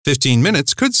15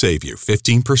 minutes could save you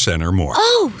 15% or more.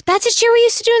 Oh, that's a cheer we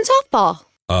used to do in softball.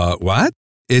 What?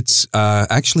 It's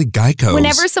actually Geico's.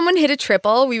 Whenever someone hit a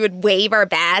triple, we would wave our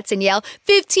bats and yell,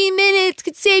 15 minutes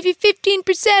could save you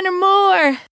 15% or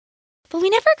more. But we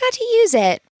never got to use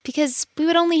it because we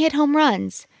would only hit home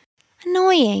runs.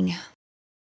 Annoying.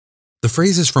 The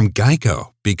phrase is from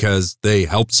Geico because they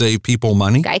help save people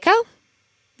money. Geico?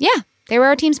 Yeah, they were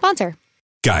our team sponsor.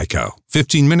 Geico.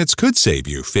 15 minutes could save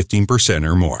you 15%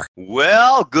 or more.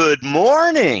 Well, good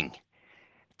morning.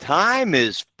 Time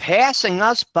is passing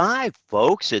us by,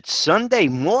 folks. It's Sunday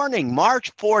morning,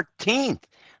 March 14th.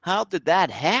 How did that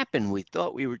happen? We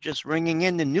thought we were just ringing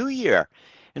in the new year.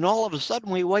 And all of a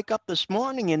sudden we wake up this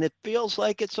morning and it feels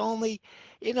like it's only,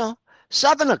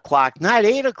 7 o'clock, not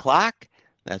 8 o'clock.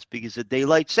 That's because of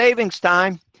daylight savings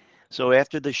time. So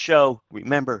after the show,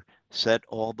 remember, set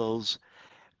all those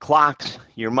clocks,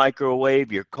 your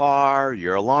microwave, your car,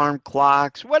 your alarm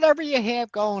clocks, whatever you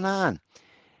have going on.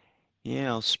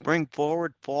 Spring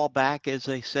forward, fall back, as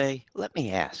they say. Let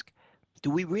me ask, do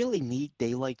we really need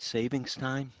daylight savings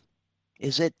time?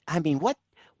 What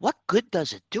good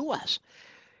does it do us?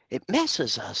 It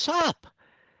messes us up.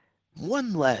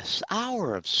 One less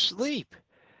hour of sleep.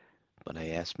 But I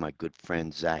asked my good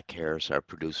friend Zach Harris, our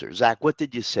producer. Zach, what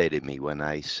did you say to me when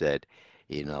I said,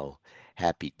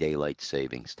 happy daylight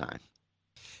savings time?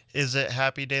 Is it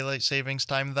happy daylight savings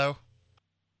time, though?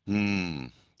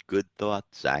 Good thought,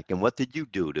 Zach. And what did you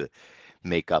do to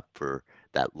make up for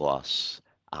that lost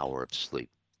hour of sleep?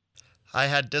 I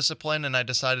had discipline and I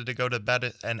decided to go to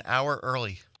bed an hour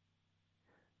early.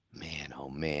 Man, oh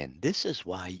man, this is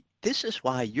why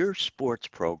your sports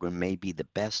program may be the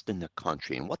best in the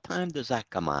country. And what time does that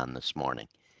come on this morning?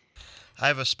 I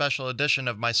have a special edition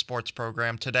of my sports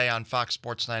program today on Fox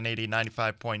Sports 980,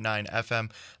 95.9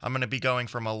 FM. I'm going to be going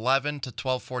from 11 to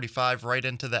 12:45 right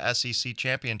into the SEC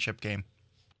championship game.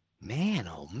 Man,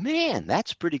 oh man,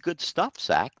 that's pretty good stuff,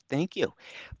 Zach. Thank you.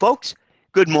 Folks,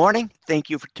 good morning. Thank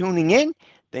you for tuning in.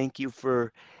 Thank you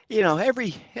for,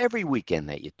 every weekend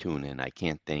that you tune in. I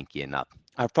can't thank you enough.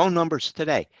 Our phone numbers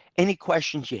today, any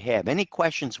questions you have, any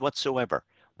questions whatsoever,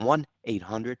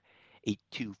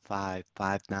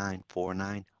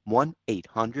 1-800-825-5949,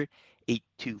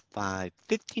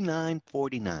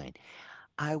 1-800-825-5949.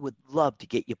 I would love to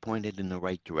get you pointed in the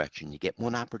right direction. You get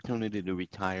one opportunity to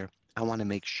retire. I want to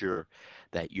make sure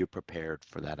that you're prepared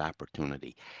for that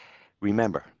opportunity.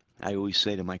 Remember, I always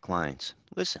say to my clients,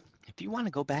 listen, if you want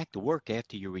to go back to work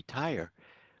after you retire,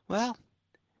 well,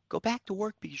 go back to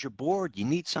work because you're bored. You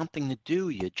need something to do.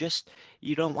 You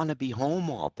don't want to be home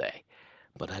all day.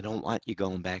 But I don't want you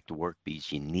going back to work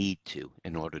because you need to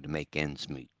in order to make ends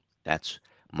meet. That's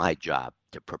my job,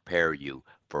 to prepare you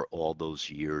for all those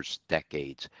years,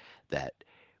 decades that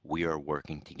we are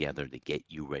working together to get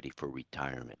you ready for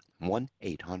retirement.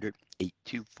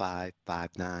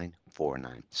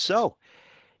 1-800-825-5949. So,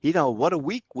 what a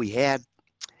week we had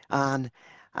on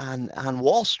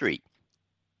Wall Street.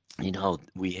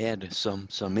 We had some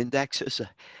indexes,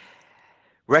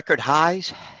 record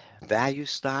highs, value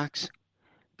stocks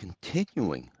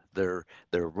continuing their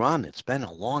run. It's been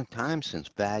a long time since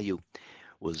value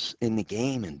was in the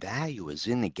game and value is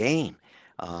in the game.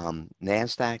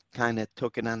 NASDAQ kind of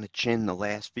took it on the chin the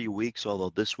last few weeks,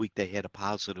 although this week they had a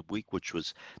positive week, which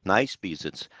was nice because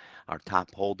it's our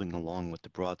top holding along with the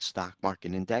broad stock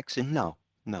market index. And no,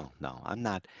 I'm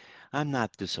not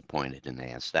disappointed in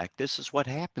NASDAQ. This is what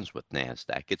happens with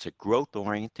NASDAQ. It's a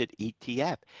growth-oriented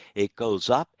ETF. It goes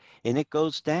up and it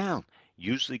goes down.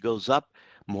 Usually goes up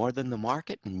more than the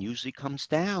market and usually comes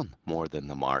down more than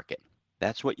the market.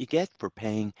 That's what you get for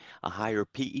paying a higher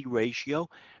PE ratio,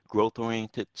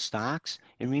 growth-oriented stocks.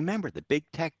 And remember, the big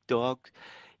tech dogs,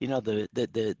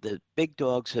 the big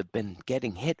dogs have been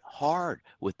getting hit hard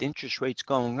with interest rates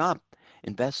going up.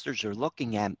 Investors are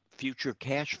looking at future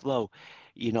cash flow,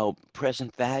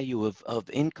 present value of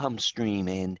income stream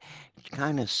and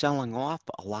kind of selling off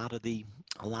a lot of the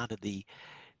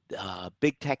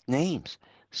big tech names.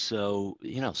 So,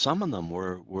 some of them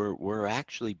were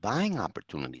actually buying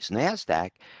opportunities.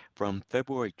 NASDAQ from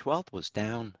February 12th was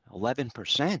down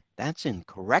 11%. That's in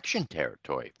correction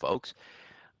territory, folks.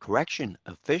 Correction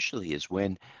officially is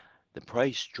when the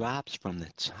price drops from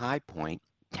its high point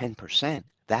 10%.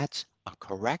 That's a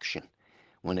correction.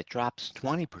 When it drops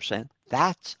 20%,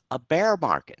 that's a bear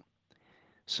market.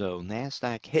 So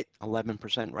NASDAQ hit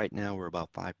 11% right now. We're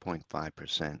about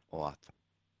 5.5% off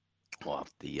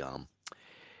the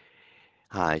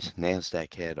highs.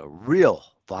 NASDAQ had a real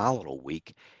volatile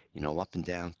week, up and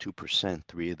down 2%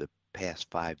 3 of the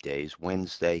past 5 days.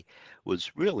 Wednesday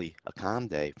was really a calm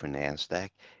day for NASDAQ.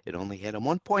 It only had a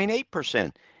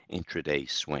 1.8% intraday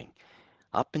swing.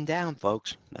 Up and down,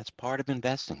 folks. That's part of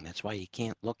investing. That's why you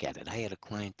can't look at it. I had a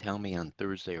client tell me on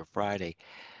Thursday or Friday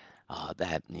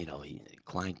that, a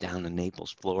client down in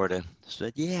Naples, Florida,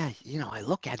 said, yeah, I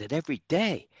look at it every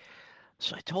day.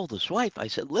 So I told his wife, I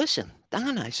said, listen,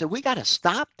 Donna, I said, we got to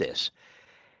stop this.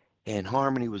 And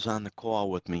Harmony was on the call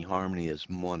with me. Harmony is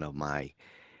one of my,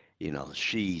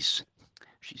 she's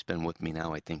been with me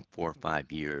now, I think 4 or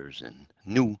 5 years, and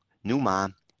new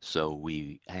mom. So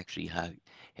we actually had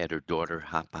her daughter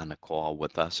hop on the call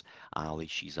with us. Ollie,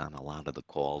 she's on a lot of the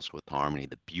calls with Harmony.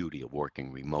 The beauty of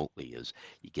working remotely is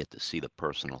you get to see the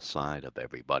personal side of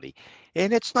everybody,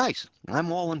 and it's nice.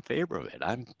 I'm all in favor of it.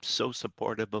 I'm so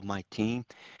supportive of my team.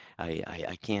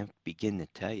 I can't begin to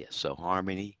tell you. So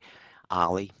Harmony,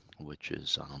 Ollie, which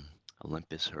is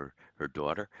Olympus, her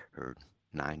daughter, her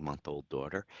 9-month-old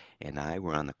daughter, and I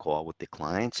were on the call with the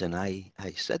clients, and I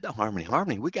said to Harmony,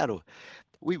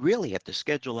 we really have to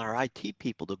schedule our IT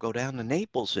people to go down to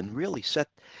Naples and really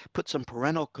put some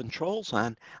parental controls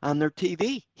on their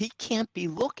TV. He can't be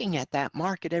looking at that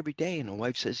market every day. And the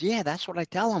wife says, yeah, that's what I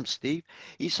tell him, Steve.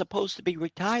 He's supposed to be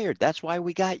retired. That's why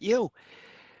we got you.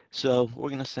 So we're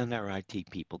going to send our IT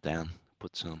people down,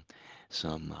 put some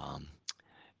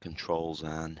controls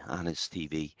on his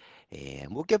TV,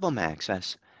 and we'll give him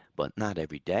access, but not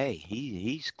every day.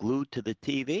 He's glued to the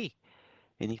TV,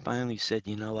 and he finally said,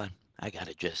 "You know what? I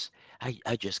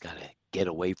just gotta get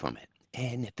away from it.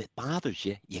 And if it bothers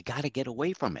you, you gotta get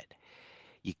away from it.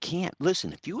 You can't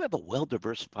listen. If you have a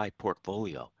well-diversified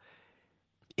portfolio,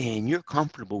 and you're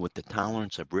comfortable with the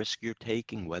tolerance of risk you're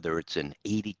taking, whether it's an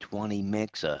 80-20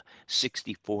 mix, a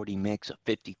 60-40 mix, a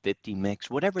 50-50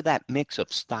 mix, whatever that mix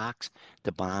of stocks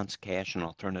to bonds, cash, and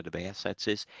alternative assets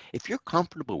is, if you're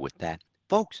comfortable with that,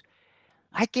 folks,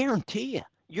 I guarantee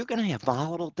you're going to have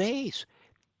volatile days.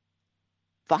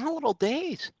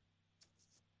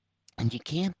 And you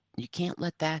can't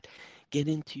let that get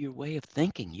into your way of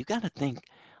thinking. You got to think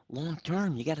long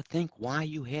term. You got to think why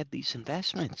you have these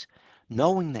investments,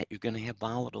 knowing that you're going to have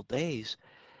volatile days.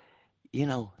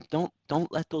 Don't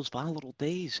let those volatile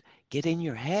days get in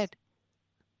your head.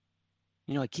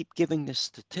 I keep giving this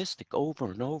statistic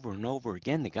over and over and over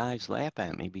again. The guys laugh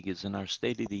at me because in our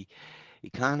State of the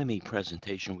Economy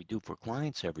presentation we do for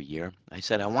clients every year, I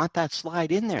said, I want that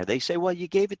slide in there. They say, well, you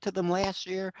gave it to them last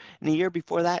year and the year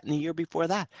before that and the year before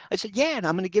that. I said, yeah, and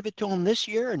I'm going to give it to them this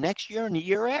year and next year and the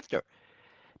year after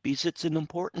because it's an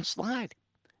important slide.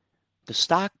 The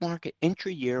stock market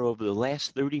intra-year over the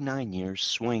last 39 years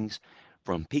swings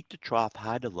from peak to trough,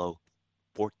 high to low,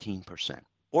 14%.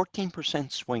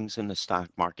 14% swings in the stock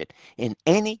market in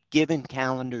any given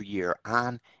calendar year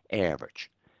on average.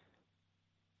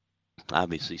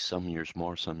 Obviously, some years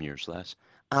more, some years less.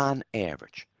 On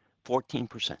average,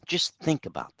 14%. Just think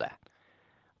about that.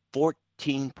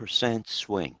 14%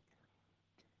 swing.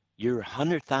 Your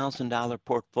 $100,000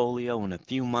 portfolio in a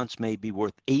few months may be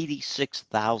worth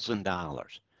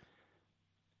 $86,000.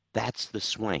 That's the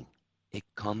swing. It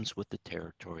comes with the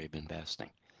territory of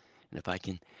investing. And if I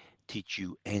can teach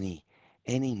you any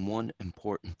one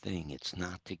important thing, it's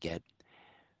not to get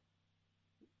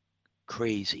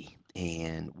crazy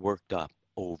and worked up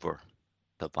over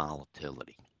the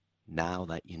volatility. Now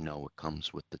that you know it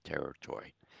comes with the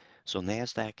territory. So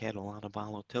NASDAQ had a lot of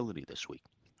volatility this week.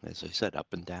 As I said, up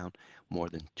and down more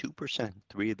than 2%,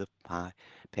 3 of the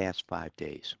past 5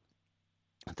 days.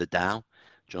 The Dow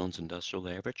Jones Industrial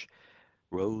Average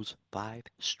rose 5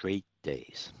 straight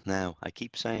days. Now, I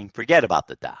keep saying, forget about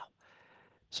the Dow.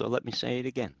 So let me say it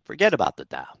again. Forget about the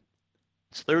Dow.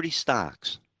 It's 30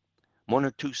 stocks. One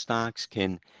or two stocks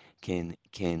can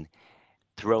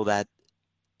throw that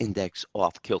index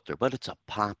off kilter, but it's a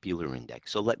popular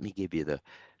index. So let me give you the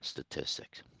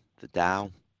statistics. The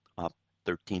Dow up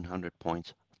 1,300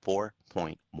 points,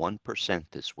 4.1%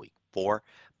 this week.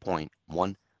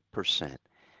 4.1%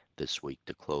 this week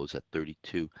to close at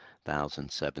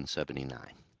 32,779.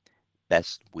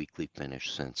 Best weekly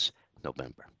finish since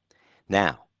November.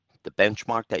 Now, the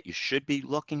benchmark that you should be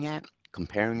looking at,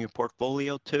 comparing your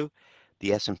portfolio to,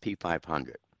 the S&P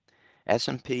 500.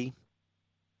 S&P,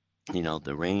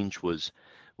 the range was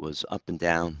up and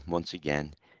down once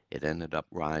again. It ended up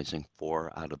rising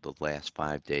 4 out of the last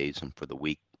 5 days, and for the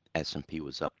week, S&P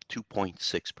was up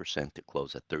 2.6% to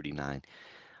close at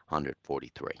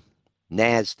 3,943.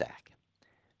 NASDAQ,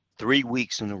 3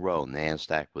 weeks in a row,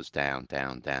 NASDAQ was down,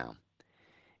 down, down.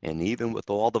 And even with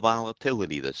all the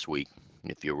volatility this week,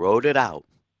 if you wrote it out,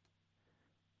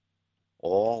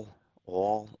 all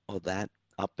of that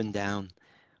up and down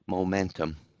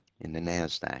momentum in the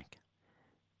NASDAQ,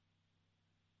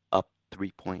 up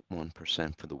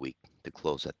 3.1% for the week to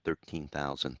close at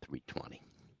 13,320.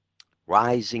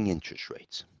 rising interest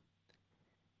rates.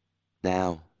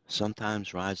 Now,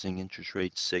 sometimes rising interest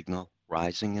rates signal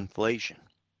rising inflation.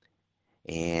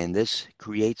 And this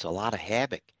creates a lot of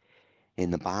havoc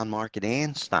in the bond market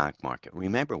and stock market.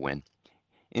 Remember, when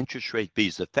interest rate,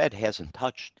 because the Fed hasn't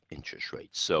touched interest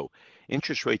rates. So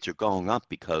interest rates are going up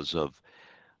because of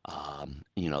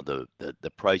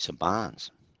the price of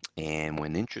bonds. And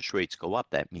when interest rates go up,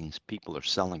 that means people are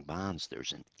selling bonds.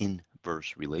 There's an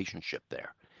inverse relationship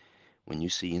there. When you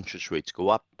see interest rates go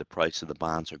up, the price of the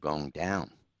bonds are going down.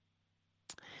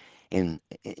 And,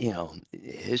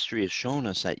 history has shown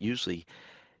us that usually,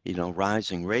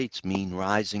 rising rates mean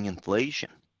rising inflation.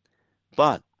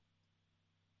 But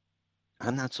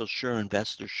I'm not so sure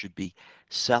investors should be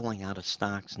selling out of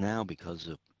stocks now because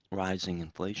of rising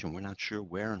inflation. We're not sure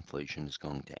where inflation is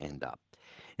going to end up.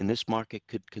 And this market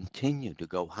could continue to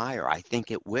go higher. I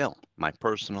think it will, my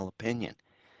personal opinion.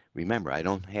 Remember, I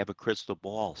don't have a crystal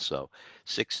ball, so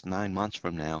 6 to 9 months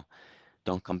from now,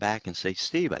 don't come back and say,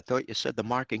 Steve, I thought you said the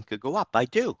market could go up. I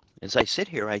do. As I sit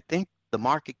here, I think the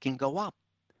market can go up.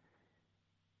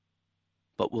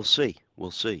 But we'll see.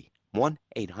 We'll see.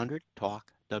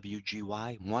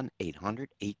 1-800-TALK-WGY,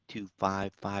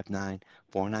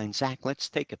 1-800-825-5949. Zach, let's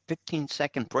take a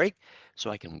 15-second break so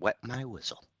I can wet my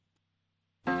whistle.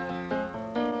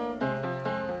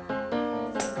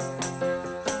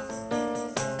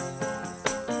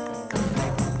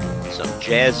 Some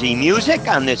jazzy music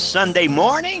on this Sunday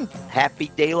morning. Happy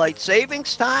daylight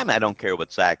savings time. I don't care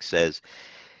what Zach says.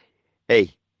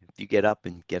 Hey, if you get up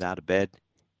and get out of bed,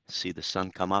 see the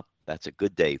sun come up, that's a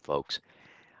good day, folks.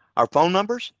 Our phone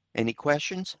numbers, any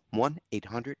questions?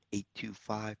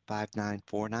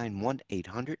 1-800-825-5949,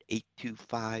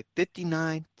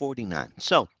 1-800-825-5949.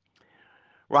 So,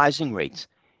 rising rates.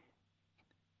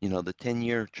 The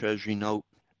 10-year Treasury note,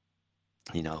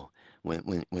 when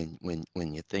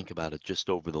you think about it, just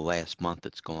over the last month,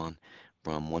 it's gone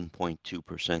from 1.2% to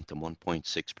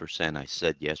 1.6%. I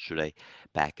said yesterday,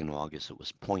 back in August, it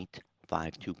was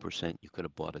 0.52%. You could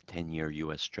have bought a 10-year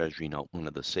U.S. Treasury note, one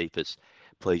of the safest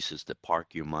places to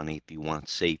park your money if you want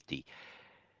safety.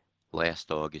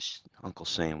 Last August, Uncle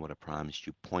Sam would have promised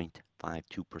you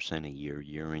 0.52% a year,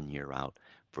 year in, year out,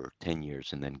 for 10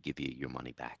 years, and then give you your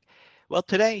money back. Well,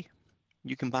 today,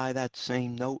 you can buy that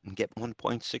same note and get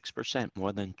 1.6%,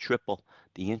 more than triple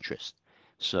the interest.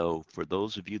 So for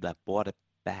those of you that bought it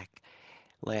back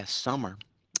last summer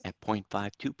at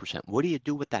 0.52%, what do you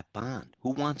do with that bond? Who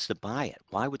wants to buy it?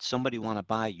 Why would somebody want to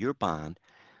buy your bond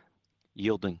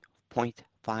yielding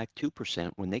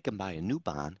 0.52% when they can buy a new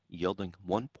bond yielding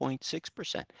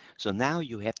 1.6%? So now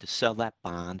you have to sell that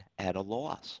bond at a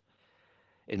loss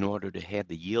in order to have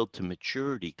the yield to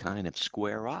maturity kind of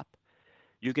square up.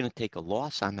 You're going to take a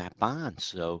loss on that bond.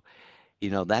 So,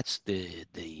 that's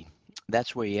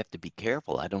that's where you have to be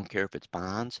careful. I don't care if it's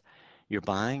bonds you're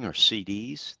buying or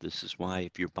CDs. This is why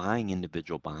if you're buying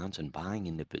individual bonds and buying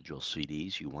individual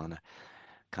CDs, you want to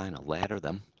kind of ladder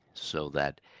them so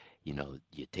that, you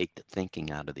take the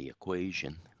thinking out of the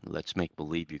equation. Let's make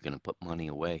believe you're going to put money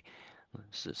away.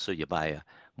 So you buy a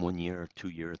 1 year, 2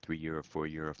 year, 3 year, or 4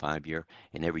 year, or 5 year,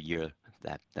 and every year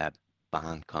that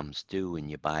bond comes due and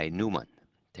you buy a new one.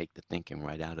 Take the thinking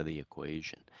right out of the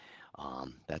equation.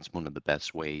 That's one of the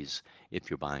best ways if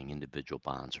you're buying individual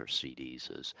bonds or CDs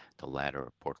is to ladder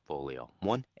a portfolio.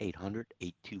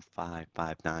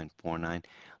 1-800-825-5949.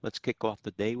 Let's kick off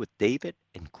the day with David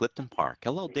in Clifton Park.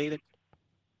 Hello, David.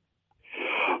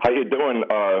 How you doing,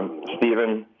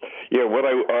 Stephen? Yeah, what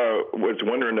I was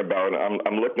wondering about,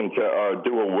 I'm looking to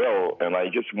do a will, and I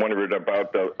just wondered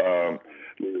about the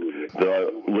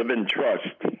living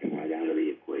trust.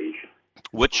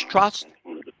 Which trust?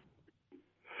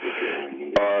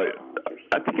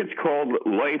 I think it's called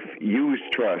Life Use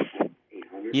Trust.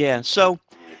 Yeah, so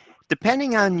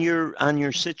depending on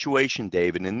your situation,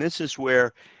 David, and this is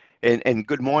where, and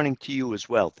good morning to you as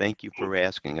well. Thank you for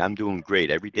asking. I'm doing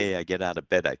great. Every day I get out of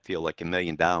bed, I feel like $1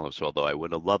 million, although I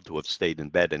would have loved to have stayed in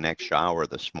bed an extra hour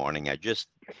this morning. I just,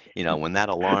 when that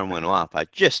alarm went off, I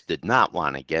just did not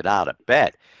want to get out of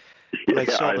bed. But I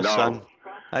saw the sun.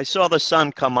 I saw the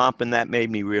sun come up, and that made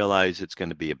me realize it's going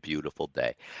to be a beautiful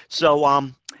day.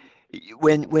 So,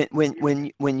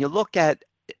 when you look at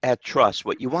trust,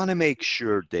 what you want to make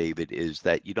sure, David, is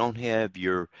that you don't have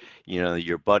your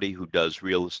buddy who does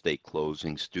real estate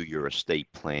closings do your estate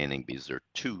planning, because they're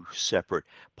two separate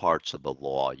parts of the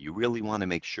law. You really want to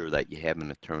make sure that you have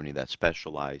an attorney that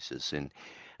specializes in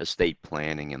estate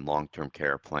planning and long-term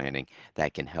care planning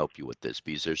that can help you with this,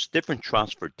 because there's different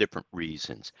trusts for different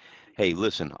reasons. Hey,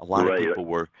 listen, a lot of Right. people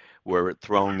were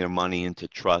throwing their money into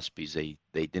trust because they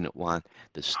didn't want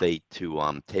the state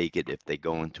to take it if they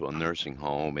go into a nursing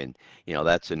home, and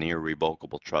that's an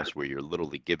irrevocable trust where you're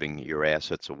literally giving your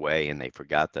assets away, and they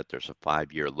forgot that there's a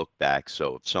 5-year look back.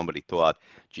 So if somebody thought,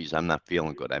 geez, I'm not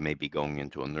feeling good, I may be going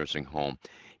into a nursing home,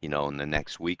 in the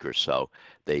next week or so,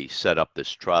 they set up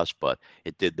this trust, but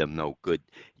it did them no good.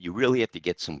 You really have to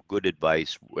get some good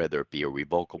advice, whether it be a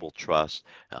revocable trust,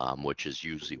 which is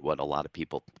usually what a lot of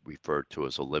people refer to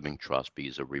as a living trust,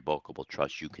 because a revocable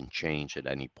trust you can change at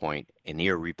any point. An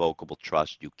irrevocable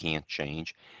trust you can't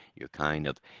change. You're kind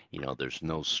of, there's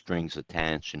no strings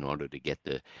attached in order to get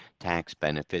the tax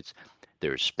benefits.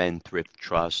 There's spendthrift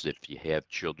trusts if you have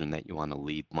children that you want to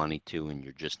leave money to and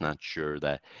you're just not sure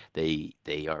that they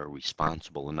are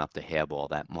responsible enough to have all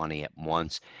that money at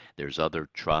once. There's other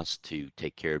trusts to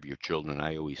take care of your children.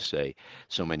 I always say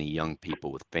so many young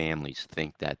people with families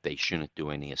think that they shouldn't do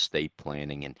any estate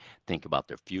planning and think about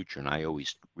their future. And I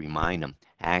always remind them,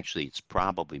 actually, it's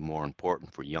probably more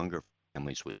important for younger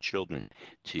families with children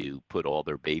to put all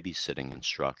their babysitting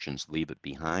instructions, leave it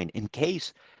behind in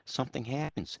case something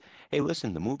happens. Hey,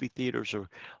 listen, the movie theaters are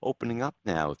opening up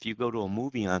now. If you go to a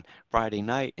movie on Friday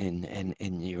night and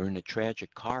you're in a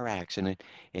tragic car accident,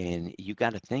 and you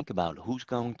got to think about who's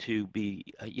going to be,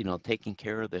 taking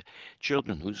care of the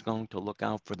children, who's going to look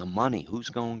out for the money, who's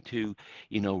going to,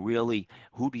 really,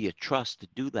 who do you trust to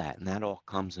do that? And that all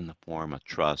comes in the form of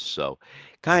trust. So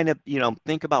kind of,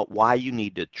 think about why you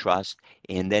need to trust,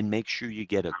 and then make sure you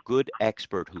get a good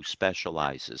expert who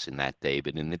specializes in that,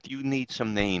 David. And if you need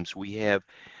some names, we have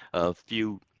a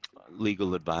few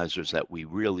legal advisors that we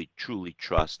really truly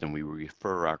trust and we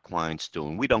refer our clients to,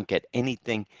 and we don't get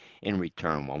anything in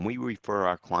return. When we refer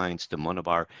our clients to one of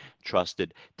our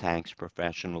trusted tax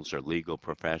professionals or legal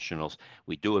professionals,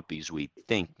 we do it because we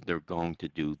think they're going to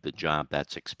do the job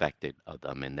that's expected of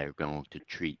them, and they're going to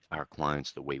treat our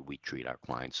clients the way we treat our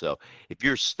clients. So if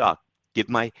you're stuck, give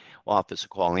my office a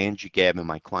call. Angie Gavin,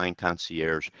 my client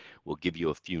concierge, will give you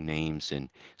a few names and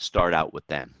start out with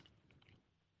them.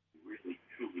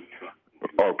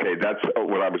 Okay, that's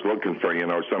what I was looking for.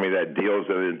 Somebody that deals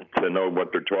with it to know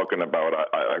what they're talking about.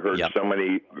 I heard Yep. so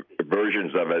many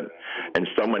versions of it and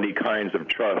so many kinds of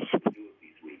trust.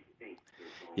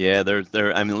 Yeah,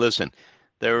 I mean, listen,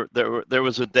 there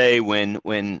was a day when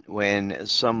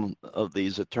some of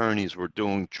these attorneys were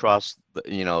doing trust.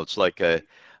 It's like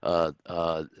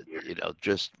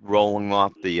just rolling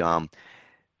off the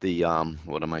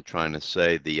what am I trying to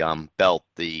say? The belt,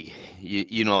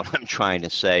 you know what I'm trying to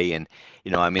say. And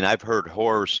I mean, I've heard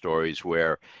horror stories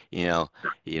where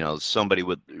somebody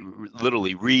would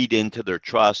literally read into their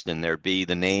trust and there'd be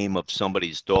the name of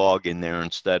somebody's dog in there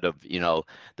instead of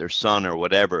their son or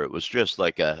whatever. It was just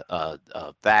like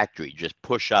a factory, just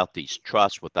push out these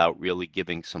trusts without really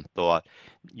giving some thought.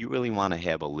 You really want to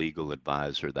have a legal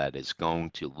advisor that is going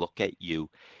to look at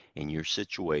you in your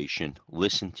situation,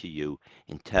 listen to you,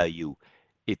 and tell you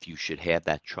if you should have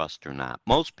that trust or not.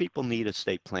 Most people need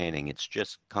estate planning. It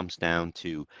just comes down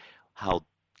to how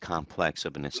complex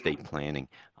of an estate planning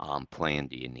plan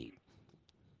do you need.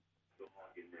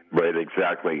 Right,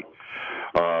 exactly.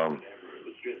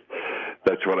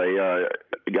 That's what I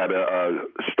got to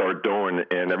start doing,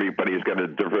 and everybody's got a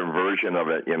different version of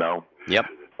it, Yep.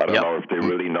 I don't know if they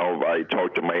really know. I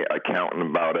talked to my accountant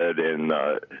about it, and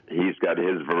he's got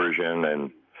his version,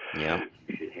 and yeah,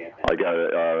 I got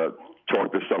to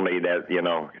talk to somebody that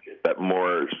that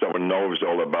someone knows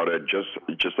all about it,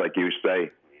 just like you say.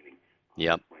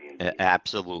 Yep.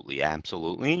 Absolutely,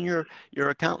 absolutely. And your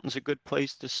accountant's a good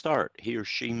place to start. He or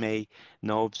she may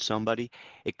know of somebody.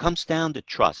 It comes down to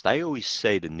trust. I always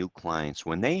say to new clients,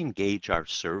 when they engage our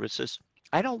services,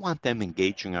 I don't want them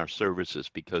engaging our services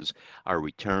because our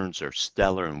returns are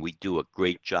stellar and we do a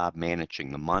great job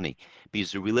managing the money,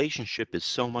 because the relationship is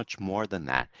so much more than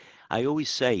that. I always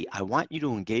say, I want you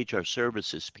to engage our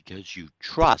services because you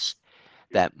trust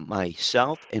that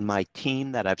myself and my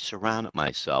team that I've surrounded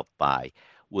myself by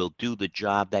will do the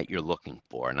job that you're looking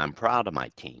for. And I'm proud of my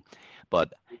team.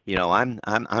 But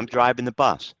I'm driving the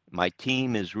bus. My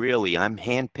team is really, I'm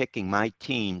handpicking my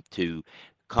team to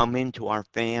come into our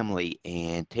family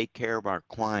and take care of our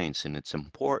clients. And it's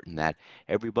important that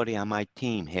everybody on my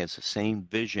team has the same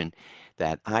vision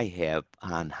that I have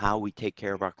on how we take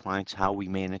care of our clients, how we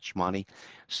manage money.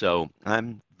 So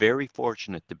I'm very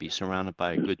fortunate to be surrounded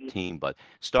by a good team, but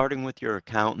starting with your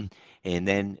accountant and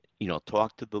then,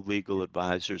 talk to the legal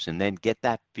advisors and then get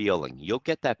that feeling. You'll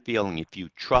get that feeling if you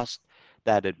trust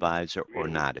that advisor or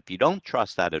not. If you don't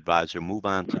trust that advisor, move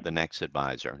on to the next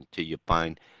advisor until you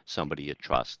find somebody you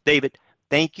trust. David,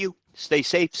 thank you. Stay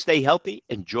safe, stay healthy.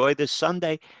 Enjoy this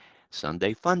Sunday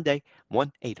fun day.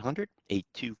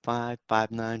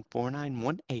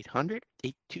 1-800-825-5949.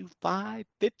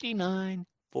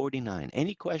 1-800-825-5949.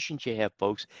 Any questions you have,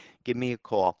 folks, give me a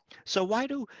call. So why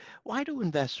do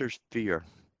investors fear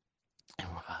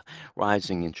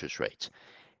rising interest rates?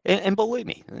 And believe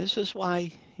me, this is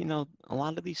why, a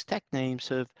lot of these tech names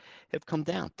have come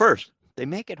down. First, they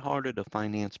make it harder to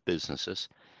finance businesses.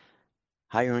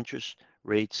 Higher interest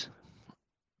rates,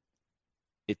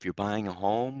 if you're buying a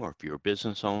home or if you're a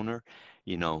business owner,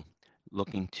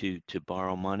 looking to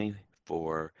borrow money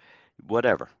for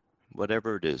whatever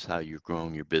it is, how you're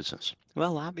growing your business.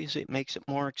 Well, obviously it makes it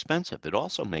more expensive. It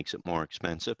also makes it more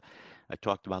expensive. I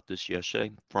talked about this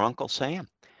yesterday for Uncle Sam.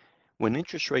 When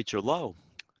interest rates are low,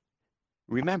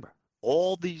 remember,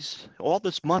 all this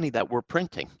money that we're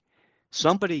printing,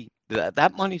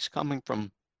 that money's coming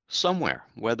from somewhere,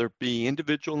 whether it be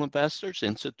individual investors,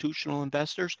 institutional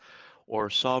investors, or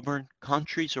sovereign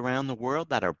countries around the world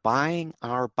that are buying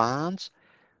our bonds.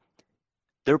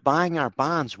 They're buying our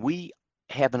bonds. We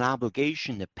have an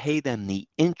obligation to pay them the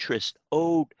interest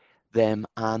owed them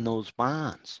on those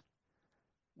bonds.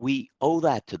 We owe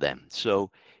that to them.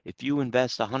 So if you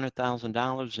invest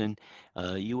 $100,000 in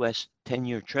a U.S.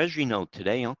 10-year Treasury note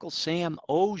today, Uncle Sam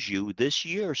owes you this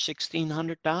year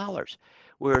 $1,600,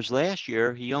 whereas last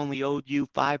year he only owed you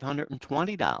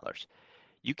 $520.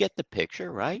 You get the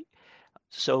picture, right?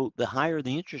 So the higher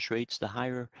the interest rates, the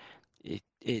higher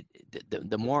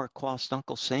the more it costs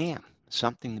Uncle Sam.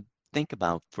 Something to think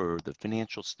about for the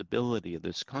financial stability of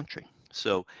this country.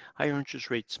 So higher interest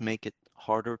rates make it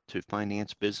harder to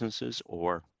finance businesses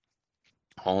or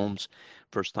homes.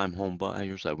 First-time home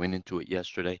buyers, I went into it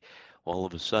yesterday. All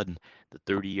of a sudden, the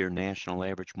 30-year national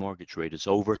average mortgage rate is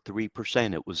over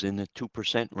 3%. It was in the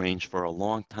 2% range for a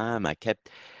long time. It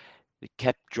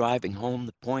kept driving home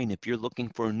the point. If you're looking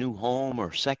for a new home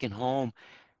or second home,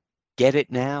 get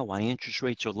it now while interest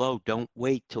rates are low. Don't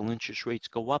wait till interest rates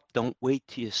go up. Don't wait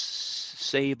till you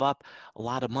save up a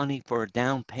lot of money for a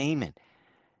down payment.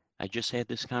 I just had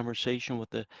this conversation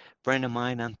with a friend of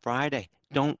mine on Friday.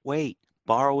 Don't wait.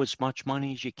 Borrow as much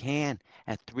money as you can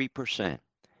at 3%.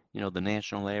 The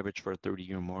national average for a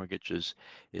 30-year mortgage is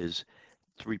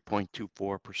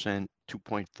 3.24%,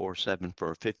 2.47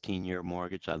 for a 15-year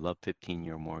mortgage. I love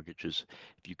 15-year mortgages.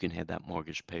 If you can have that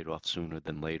mortgage paid off sooner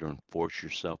than later and force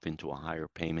yourself into a higher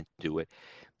payment, do it.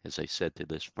 As I said to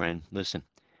this friend, listen,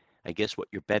 I guess what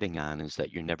you're betting on is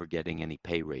that you're never getting any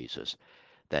pay raises,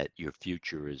 that your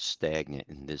future is stagnant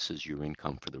and this is your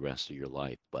income for the rest of your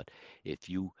life. But if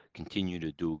you continue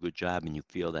to do a good job and you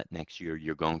feel that next year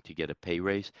you're going to get a pay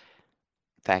raise,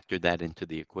 factor that into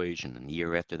the equation. And the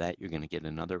year after that, you're going to get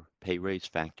another pay raise,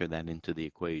 factor that into the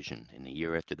equation. And the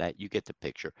year after that, you get the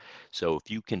picture. So if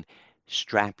you can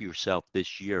strap yourself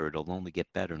this year, it'll only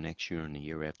get better next year and the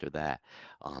year after that.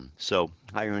 So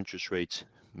higher interest rates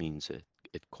means it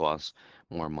costs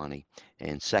more money.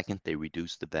 And second, they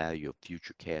reduce the value of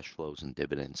future cash flows and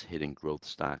dividends, hitting growth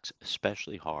stocks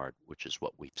especially hard, which is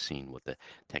what we've seen with the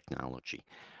technology,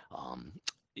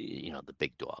 the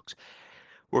big dogs.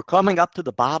 We're coming up to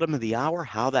the bottom of the hour.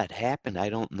 How that happened, I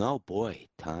don't know. Boy,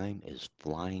 time is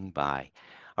flying by.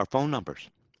 Our phone numbers,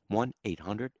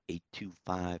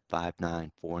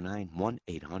 1-800-825-5949,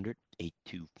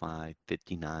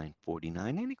 1-800-825-5949.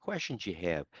 Any questions you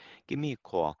have, give me a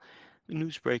call. The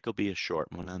news break will be a short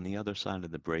one. On the other side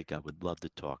of the break, I would love to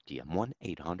talk to you.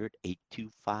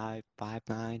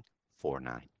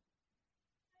 1-800-825-5949.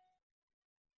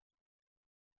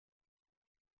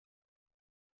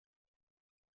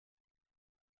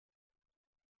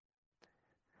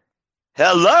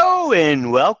 Hello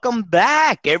and welcome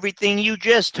back. Everything you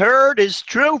just heard is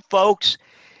true, folks.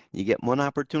 You get one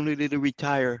opportunity to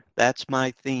retire. That's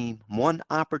my theme. One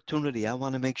opportunity. I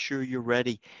want to make sure you're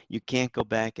ready. You can't go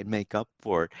back and make up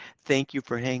for it. Thank you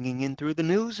for hanging in through the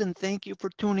news, and thank you for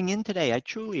tuning in today. I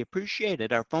truly appreciate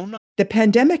it. Our phone number. The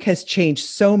pandemic has changed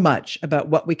so much about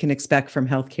what we can expect from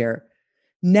healthcare.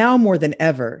 Now more than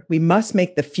ever, we must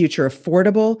make the future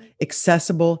affordable,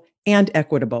 accessible, and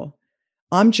equitable.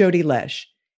 I'm Jody Lesh.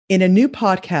 In a new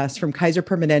podcast from Kaiser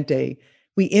Permanente,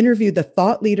 we interview the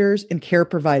thought leaders and care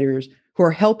providers who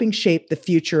are helping shape the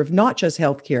future of not just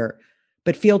healthcare,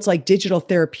 but fields like digital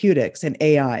therapeutics and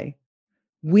AI.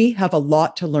 We have a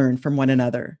lot to learn from one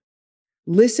another.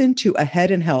 Listen to Ahead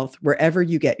in Health wherever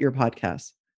you get your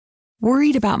podcasts.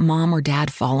 Worried about mom or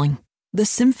dad falling? The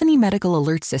Symphony Medical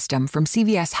Alert System from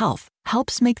CVS Health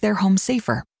helps make their home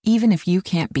safer, even if you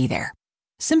can't be there.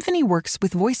 Symphony works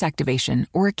with voice activation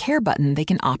or a care button they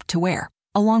can opt to wear,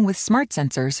 along with smart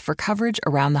sensors for coverage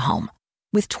around the home.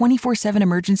 With 24/7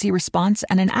 emergency response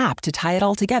and an app to tie it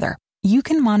all together, you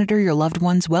can monitor your loved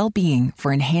one's well-being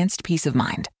for enhanced peace of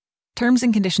mind. Terms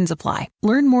and conditions apply.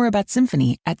 Learn more about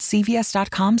Symphony at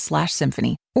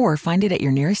cvs.com/symphony or find it at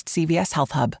your nearest CVS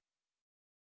Health Hub.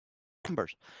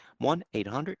 Numbers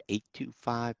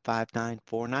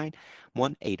 1-800-825-5949,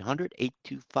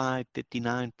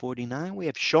 1-800-825-5949. We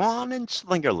have Sean in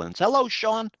Slingerlands. Hello,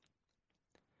 Sean.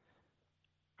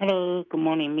 Hello, good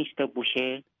morning, Mr.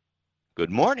 Boucher.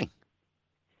 Good morning.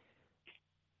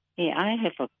 Hey, I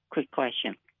have a quick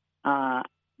question.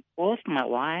 Both my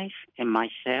wife and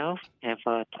myself have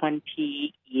a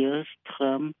 20 years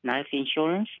term life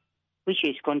insurance, which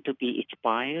is going to be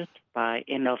expired by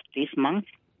end of this month.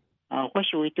 What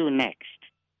should we do next?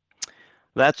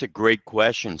 That's a great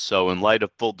question. So, in light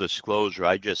of full disclosure,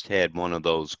 I just had one of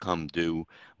those come due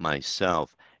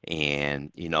myself.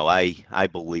 And, I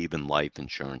believe in life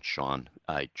insurance, Sean.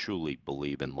 I truly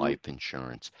believe in life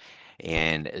insurance.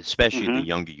 And especially the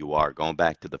younger you are, going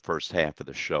back to the first half of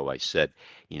the show, I said,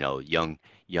 young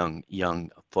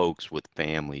folks with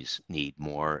families need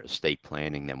more estate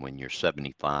planning than when you're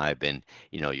 75 and,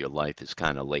 your life is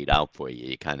kind of laid out for you.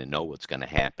 You kind of know what's going to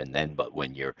happen then. But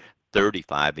when you're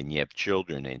 35 and you have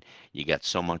children and you got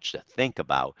so much to think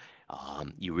about,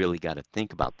 you really got to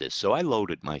think about this. So I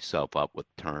loaded myself up with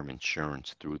term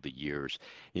insurance through the years.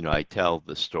 I tell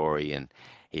the story and,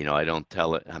 I don't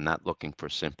tell it. I'm not looking for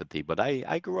sympathy, but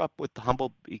I grew up with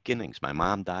humble beginnings. My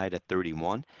mom died at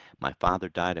 31. My father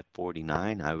died at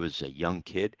 49. I was a young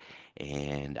kid,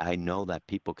 and I know that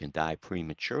people can die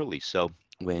prematurely. So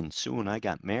when Sue and I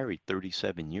got married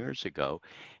 37 years ago,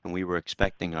 and we were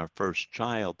expecting our first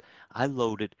child, I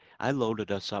loaded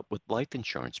us up with life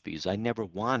insurance because I never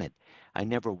wanted,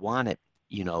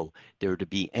 there to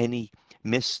be any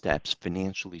missteps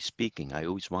financially speaking. I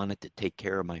always wanted to take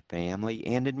care of my family,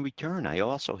 and in return, I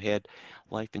also had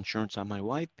life insurance on my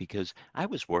wife because I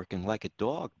was working like a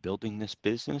dog building this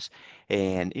business,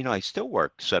 and I still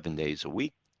work 7 days a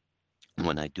week.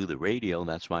 When I do the radio,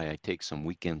 that's why I take some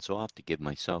weekends off to give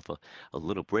myself a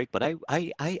little break. But I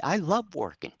love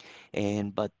working.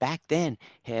 But back then,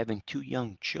 having two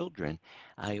young children,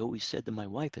 I always said to my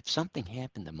wife, if something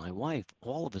happened to my wife,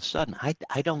 all of a sudden,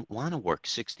 I don't want to work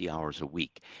 60 hours a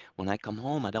week. When I come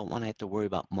home, I don't want to have to worry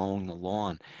about mowing the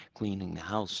lawn, cleaning the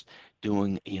house,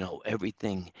 doing,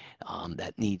 everything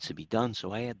that needs to be done.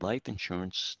 So I had life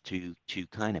insurance to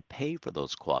kind of pay for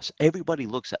those costs. Everybody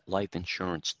looks at life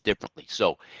insurance differently.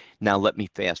 So now let me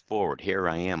fast forward. Here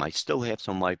I am. I still have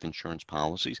some life insurance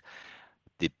policies.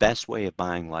 The best way of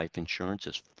buying life insurance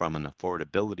is from an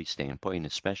affordability standpoint,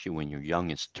 especially when you're young,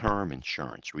 is term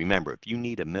insurance. Remember, if you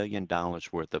need $1 million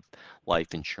worth of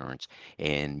life insurance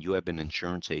and you have an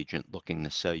insurance agent looking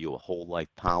to sell you a whole life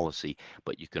policy,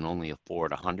 but you can only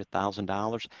afford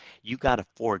 $100,000, you got to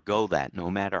forego that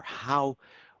no matter how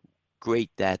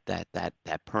great that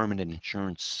permanent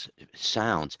insurance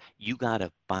sounds. You got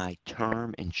to buy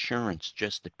term insurance,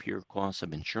 just the pure cost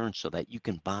of insurance, so that you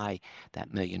can buy that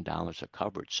 $1 million of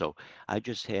coverage. So I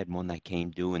just had one that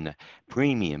came due, and the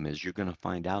premium, as you're going to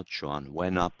find out, Sean,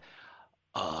 went up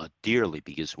dearly,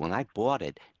 because when I bought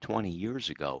it 20 years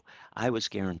ago, I was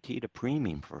guaranteed a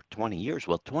premium for 20 years.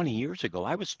 Well, 20 years ago,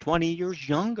 I was 20 years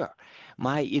younger.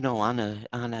 On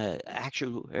a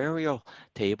actuarial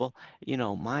table,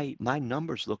 my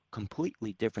numbers look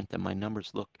completely different than my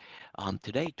numbers look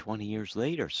today, 20 years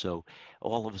later. So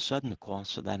all of a sudden, the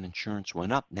cost of that insurance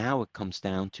went up. Now it comes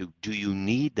down to, do you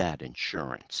need that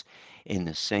insurance in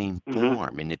the same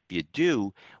form? And if you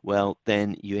do, well,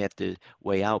 then you have to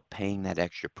weigh out paying that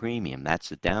extra premium. That's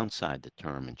the downside to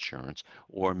term insurance,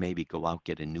 or maybe go out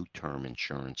get a new term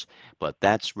insurance. But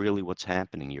that's really what's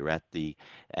happening. You're at the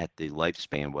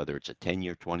lifespan, whether it's a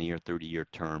 10-year, 20-year, 30-year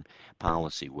term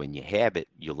policy. When you have it,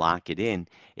 you lock it in.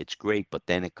 It's great, but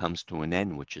then it comes to an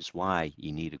end, which is why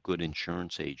you need a good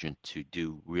insurance agent to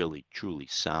do really, truly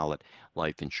solid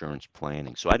life insurance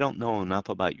planning. So I don't know enough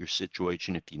about your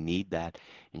situation if you need that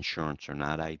insurance or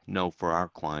not. I know for our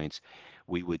clients,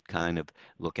 we would kind of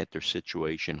look at their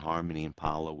situation. Harmony and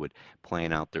Paula would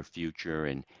plan out their future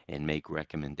and make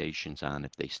recommendations on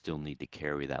if they still need to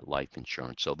carry that life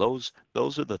insurance. So those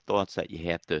are the thoughts that you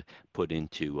have to put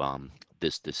into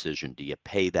this decision. Do you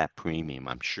pay that premium?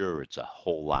 I'm sure it's a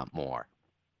whole lot more.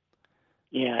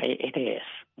 Yeah, it is.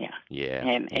 Yeah. Yeah.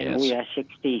 And yes. we are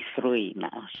 63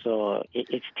 now, so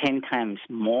it's 10 times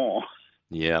more.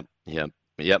 Yep.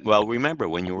 Well, remember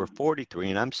when you were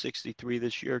 43, and I'm 63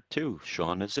 this year too,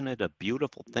 Sean, isn't it a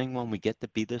beautiful thing when we get to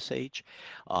be this age?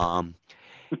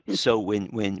 So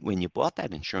when you bought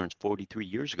that insurance 43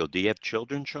 years ago, do you have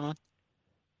children, Sean?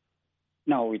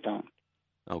 No, we don't.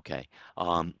 Okay.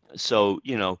 So,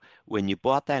 when you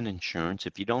bought that insurance,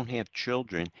 if you don't have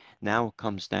children, now it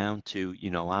comes down to,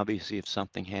 obviously if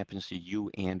something happens to you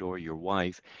and or your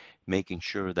wife, making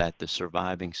sure that the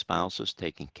surviving spouse is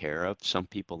taken care of. Some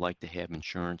people like to have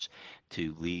insurance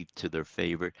to leave to their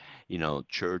favorite,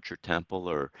 church or temple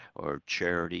or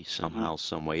charity Hmm. somehow,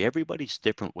 some way. Everybody's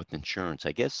different with insurance.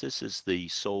 I guess this is the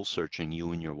soul searching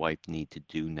you and your wife need to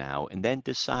do now, and then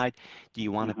decide, do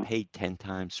you want to Hmm. pay 10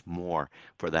 times more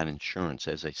for that insurance?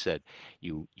 As I said,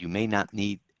 you may not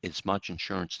need as much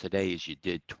insurance today as you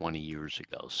did 20 years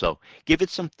ago. So give it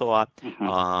some thought.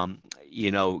 Hmm.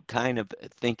 Kind of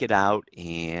think it out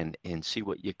and see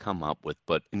what you come up with.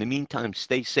 But in the meantime,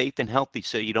 stay safe and healthy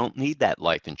so you don't need that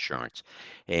life insurance.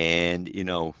 And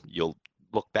you'll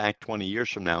look back 20 years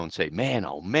from now and say, man,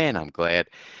 oh man, I'm glad,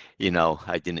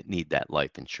 I didn't need that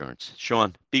life insurance.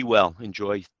 Sean, be well.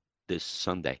 Enjoy this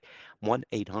Sunday.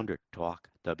 1-800-TALK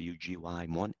WGY,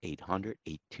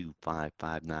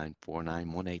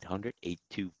 1-800-825-5949,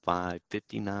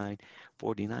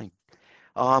 1-800-825-5949.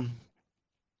 Um,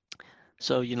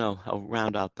 so, I'll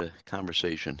round out the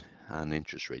conversation on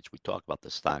interest rates. We talk about the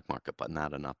stock market, but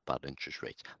not enough about interest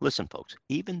rates. Listen, folks,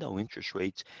 even though interest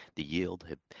rates, the yield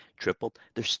have tripled,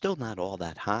 they're still not all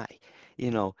that high.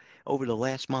 Over the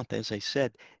last month, as I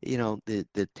said, the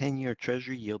 10-year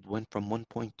Treasury yield went from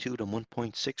 1.2 to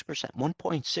 1.6%.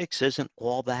 1.6 isn't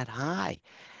all that high.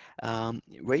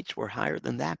 Rates were higher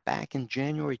than that back in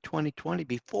January 2020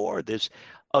 before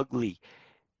ugly,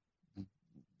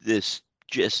 this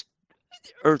just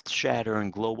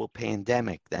earth-shattering global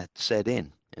pandemic that set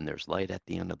in, and there's light at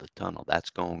the end of the tunnel.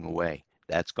 That's going away.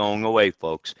 That's going away,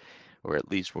 folks, or at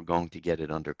least we're going to get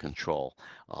it under control.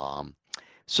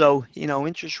 So,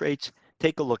 interest rates,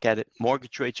 take a look at it.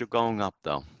 Mortgage rates are going up,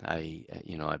 though.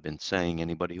 I've been saying,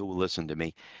 anybody who will listen to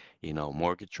me,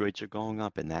 mortgage rates are going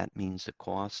up, and that means the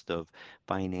cost of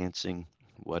financing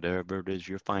whatever it is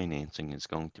you're financing is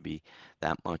going to be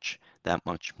that much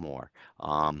more.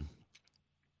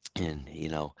 And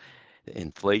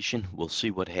inflation, we'll see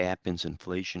what happens.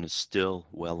 Inflation is still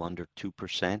well under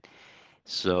 2%.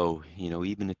 So,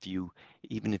 even if you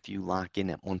lock in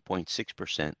at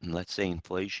 1.6%, and let's say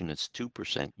inflation is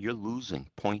 2%, you're losing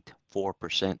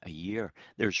 0.4% a year.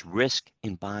 There's risk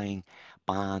in buying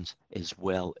bonds as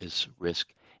well as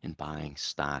risk in buying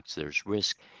stocks. There's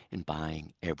risk in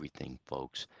buying everything,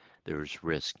 folks. There's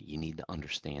risk. You need to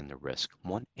understand the risk.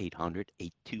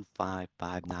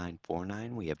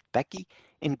 1-800-825-5949. We have Becky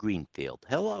in Greenfield.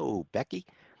 Hello, Becky.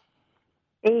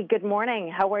 Hey, good morning.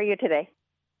 How are you today?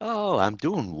 Oh, I'm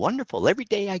doing wonderful. Every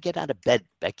day I get out of bed,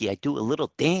 Becky, I do a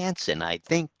little dance and I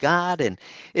thank God, and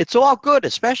it's all good,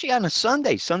 especially on a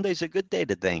Sunday. Sunday's a good day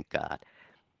to thank God.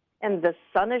 And the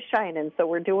sun is shining, so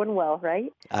we're doing well,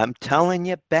 right? I'm telling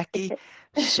you, Becky,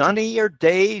 sunnier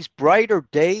days, brighter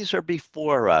days are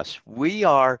before us.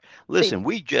 Listen,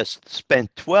 we just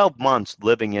spent 12 months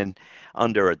living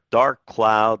under a dark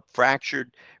cloud,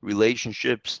 fractured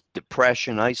relationships,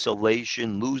 depression,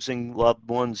 isolation, losing loved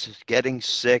ones, getting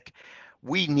sick.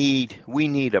 We need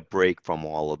a break from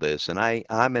all of this. And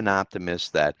I'm an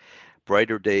optimist that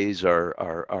brighter days are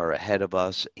ahead of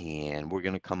us, and we're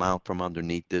going to come out from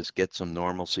underneath this, get some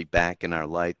normalcy back in our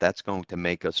life. That's going to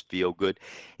make us feel good.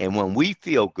 And when we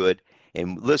feel good,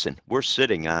 and listen, we're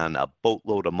sitting on a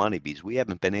boatload of money because we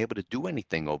haven't been able to do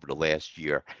anything over the last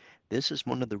year. This is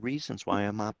one of the reasons why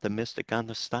I'm optimistic on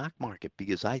the stock market,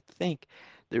 because I think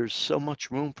there's so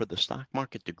much room for the stock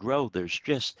market to grow.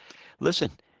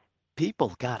 Listen,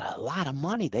 people got a lot of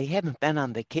money. They haven't been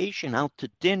on vacation, out to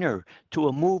dinner, to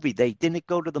a movie. They didn't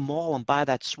go to the mall and buy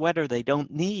that sweater they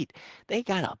don't need. They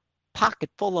got a pocket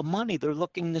full of money they're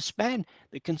looking to spend.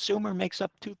 The consumer makes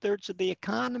up 2/3 of the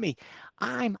economy.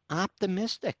 I'm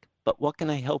optimistic. But what can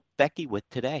I help Becky with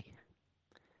today?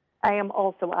 I am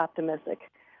also optimistic.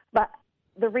 But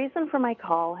the reason for my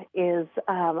call is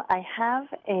I have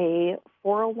a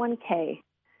 401k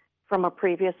from a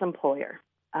previous employer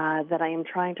that I am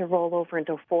trying to roll over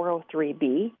into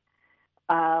 403b.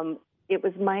 It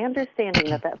was my understanding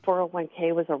that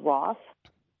 401k was a Roth,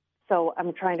 so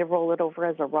I'm trying to roll it over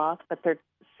as a Roth, but they're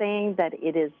saying that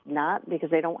it is not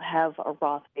because they don't have a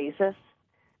Roth basis.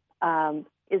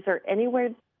 Is there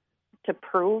anywhere to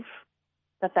prove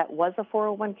that was a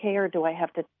 401k, or do I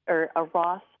have to, or a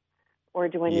Roth, or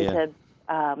do I need Yeah.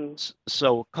 to?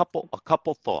 So a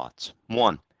couple thoughts.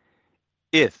 One,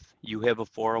 if you have a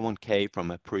 401k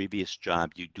from a previous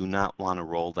job, you do not want to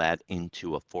roll that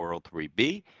into a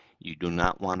 403b. You do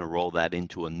not want to roll that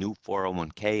into a new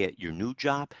 401k at your new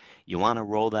job. You want to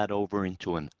roll that over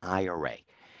into an IRA.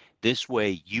 This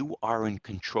way, you are in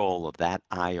control of that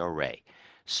IRA.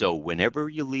 So whenever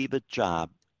you leave a job,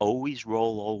 always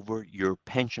roll over your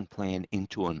pension plan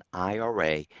into an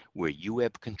IRA where you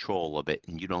have control of it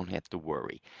and you don't have to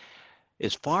worry.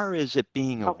 As far as it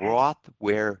being a Roth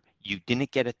where you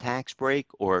didn't get a tax break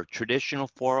or traditional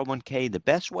 401k, the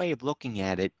best way of looking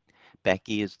at it,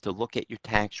 Becky, is to look at your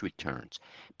tax returns,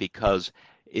 because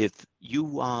if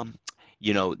you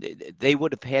they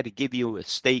would have had to give you a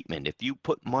statement. If you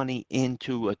put money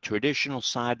into a traditional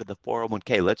side of the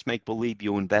 401k, let's make believe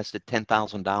you invested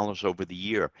 $10,000 over the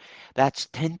year. That's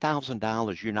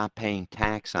 $10,000 you're not paying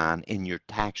tax on in your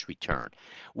tax return.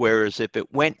 Whereas if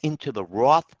it went into the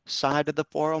Roth side of the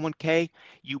 401k,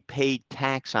 you paid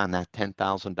tax on that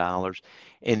 $10,000,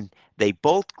 and they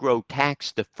both grow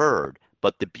tax deferred.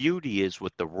 But the beauty is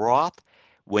with the Roth,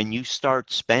 when you start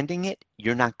spending it,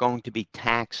 you're not going to be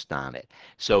taxed on it.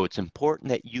 So it's important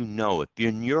that you know, if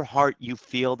in your heart you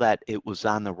feel that it was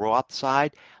on the Roth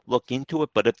side, look into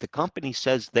it. But if the company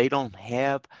says they don't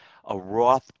have a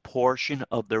Roth portion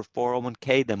of their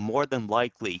 401k, then more than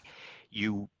likely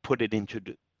you put it into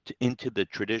the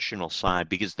traditional side,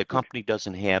 because the company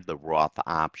doesn't have the Roth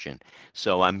option.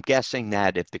 So I'm guessing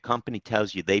that if the company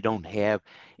tells you they don't have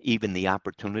even the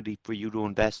opportunity for you to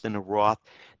invest in a Roth,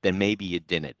 then maybe you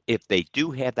didn't. If they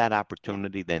do have that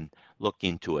opportunity, then look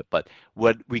into it. But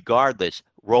regardless,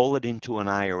 roll it into an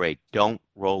IRA. Don't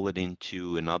roll it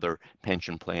into another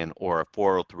pension plan or a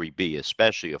 403b,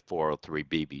 especially a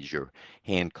 403b, because you're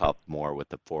handcuffed more with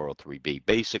the 403b.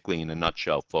 Basically, in a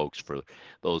nutshell, folks, for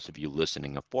those of you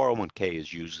listening, a 401k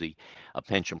is usually a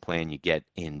pension plan you get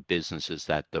in businesses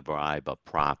that derive a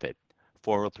profit.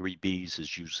 403bs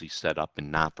is usually set up in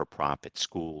not-for-profit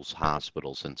schools,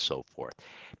 hospitals, and so forth.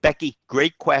 Becky,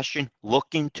 great question.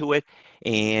 Look into it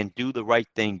and do the right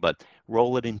thing, but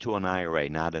roll it into an IRA,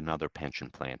 not another pension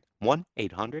plan.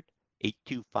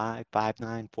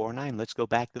 1-800-825-5949. Let's go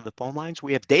back to the phone lines.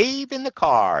 We have Dave in the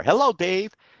car. Hello,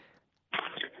 Dave.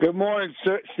 Good morning,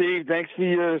 sir, Steve. Thanks for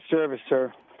your service,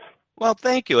 sir. Well,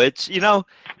 thank you. It's,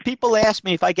 people ask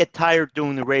me if I get tired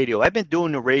doing the radio. I've been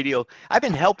doing the radio. I've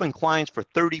been helping clients for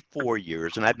 34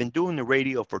 years, and I've been doing the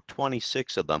radio for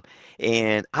 26 of them.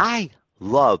 And I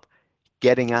love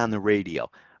getting on the radio.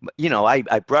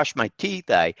 I brush my teeth,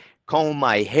 I comb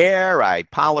my hair, I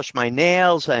polish my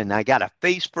nails, and I got a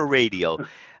face for radio.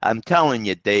 I'm telling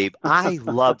you, Dave, I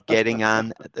love getting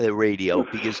on the radio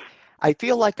because I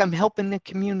feel like I'm helping the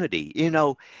community.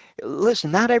 Listen,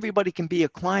 not everybody can be a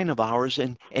client of ours,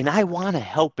 and I want to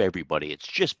help everybody. It's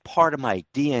just part of my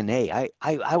DNA.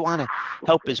 I want to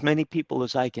help as many people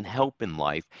as I can help in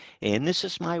life, and this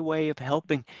is my way of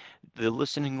helping the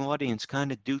listening audience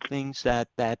kind of do things that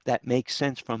make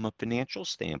sense from a financial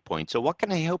standpoint. So what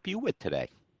can I help you with today?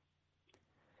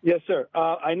 Yes, sir.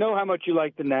 I know how much you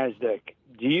like the NASDAQ.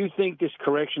 Do you think this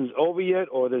correction's over yet,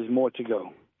 or there's more to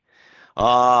go?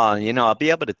 I'll be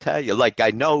able to tell you, like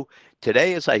I know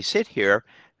today as I sit here,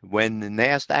 when the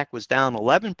NASDAQ was down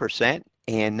 11%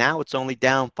 and now it's only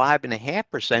down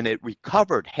 5.5%, it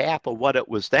recovered half of what it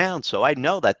was down. So I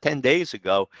know that 10 days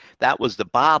ago, that was the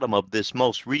bottom of this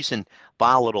most recent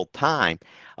volatile time.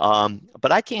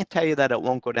 But I can't tell you that it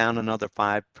won't go down another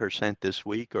 5% this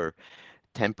week or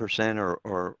 10%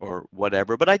 or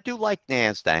whatever. But I do like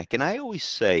NASDAQ. And I always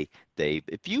say, Dave,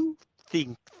 if you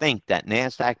think that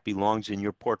NASDAQ belongs in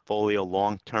your portfolio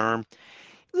long term,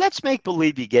 let's make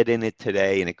believe you get in it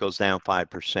today and it goes down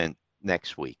 5%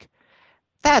 next week.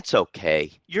 That's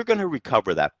okay. You're going to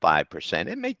recover that 5%.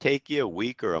 It may take you a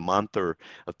week or a month or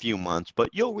a few months,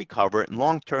 but you'll recover it. And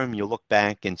long term, you'll look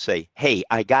back and say, hey,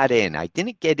 I got in. I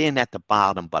didn't get in at the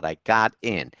bottom, but I got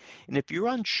in. And if you're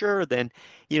unsure, then,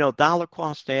 dollar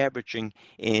cost averaging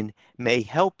may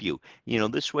help you.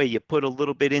 This way you put a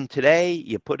little bit in today,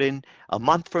 you put in a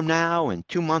month from now and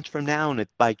 2 months from now, and if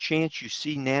by chance you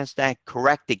see NASDAQ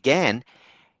correct again,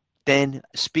 then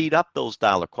speed up those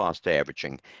dollar cost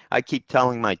averaging. I keep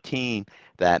telling my team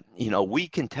that, we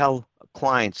can tell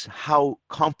clients how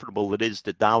comfortable it is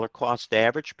to dollar cost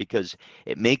average because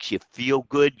it makes you feel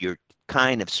good. You're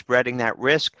kind of spreading that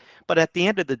risk. But at the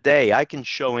end of the day, I can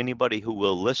show anybody who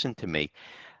will listen to me,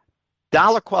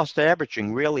 dollar cost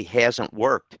averaging really hasn't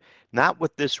worked. Not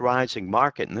with this rising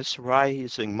market. And this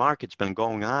rising market's been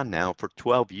going on now for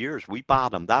 12 years. We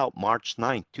bottomed out March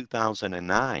 9th,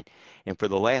 2009. And for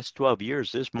the last 12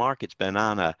 years, this market's been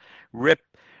on a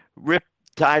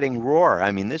rip-tiding roar.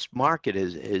 I mean, this market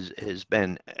has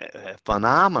been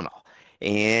phenomenal.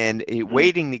 and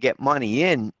waiting to get money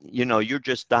in, you're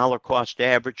just dollar cost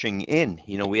averaging in.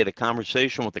 We had a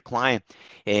conversation with a client,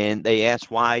 and they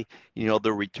asked why,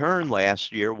 the return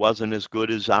last year wasn't as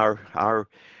good as our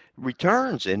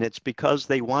returns, and it's because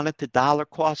they wanted to dollar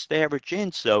cost average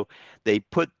in. So they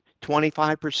put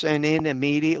 25% in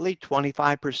immediately,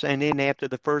 25% in after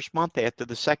the first month, after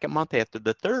the second month, after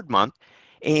the third month,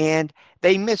 and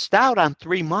they missed out on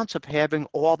 3 months of having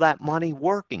all that money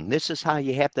working. This is how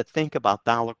you have to think about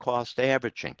dollar cost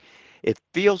averaging. It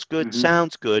feels good,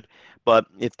 sounds good, but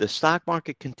if the stock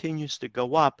market continues to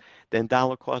go up, then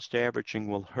dollar cost averaging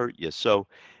will hurt you. So,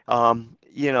 give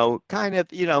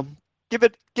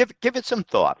it some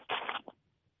thought.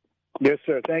 Yes,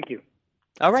 sir. Thank you.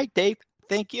 All right, Dave.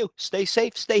 Thank you. Stay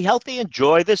safe, stay healthy,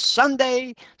 enjoy this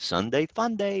Sunday fun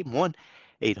day.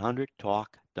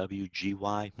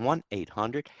 1-800-TALK-WGY,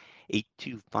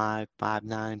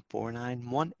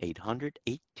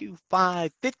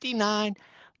 1-800-825-5949,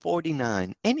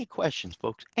 1-800-825-5949. Any questions,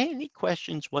 folks? Any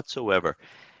questions whatsoever?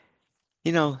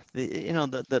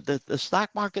 The stock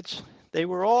markets, they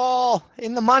were all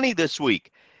in the money this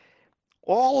week.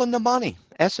 All in the money.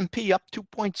 S&P up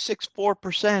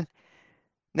 2.64%.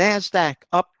 NASDAQ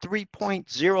up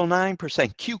 3.09%.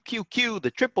 QQQ,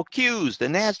 the triple Qs, the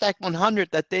NASDAQ 100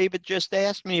 that David just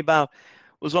asked me about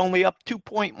was only up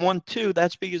 2.12.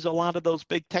 That's because a lot of those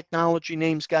big technology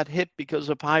names got hit because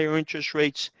of higher interest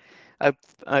rates. I've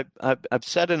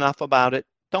said enough about it.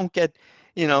 Don't get,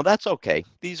 that's okay.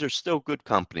 These are still good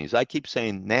companies. I keep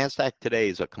saying NASDAQ today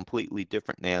is a completely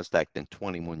different NASDAQ than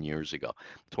 21 years ago.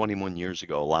 21 years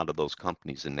ago, a lot of those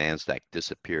companies in NASDAQ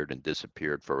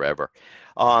disappeared forever.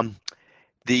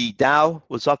 The Dow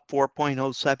was up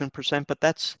 4.07%, but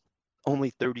that's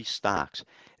only 30 stocks,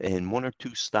 and one or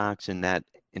two stocks in that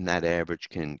average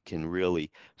can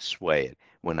really sway it.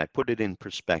 When I put it in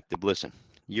perspective, listen,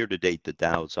 year to date the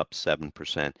Dow is up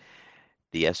 7%.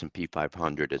 The S&P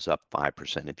 500 is up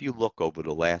 5%. If you look over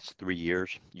the last 3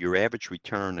 years, your average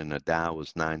return in the Dow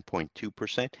was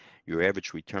 9.2%. Your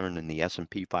average return in the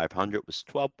S&P 500 was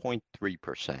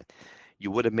 12.3%.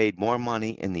 You would have made more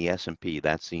money in the S&P.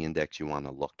 That's the index you want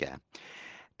to look at.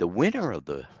 The winner of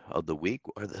the week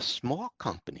are the small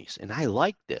companies, and I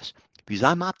like this because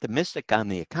I'm optimistic on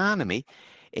the economy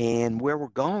and where we're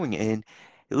going. And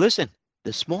listen,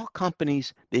 the small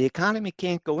companies, the economy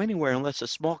can't go anywhere unless the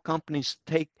small companies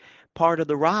take part of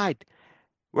the ride.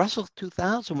 Russell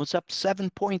 2000 was up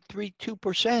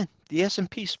 7.32%. The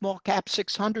S&P Small Cap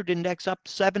 600 Index up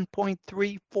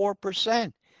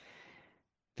 7.34%.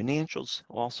 Financials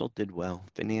also did well.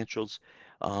 Financials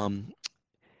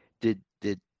did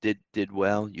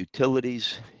well.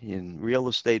 Utilities in real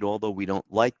estate, although we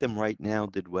don't like them right now,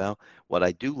 did well. What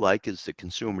I do like is the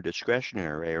consumer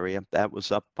discretionary area. That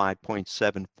was up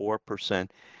 5.74%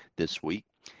 this week.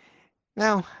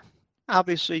 Now,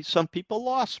 obviously, some people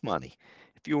lost money.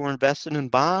 If you were invested in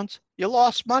bonds, you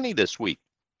lost money this week.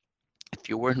 If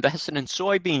you were invested in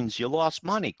soybeans, you lost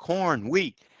money. Corn,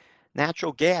 wheat,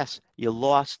 natural gas, you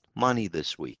lost money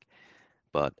this week.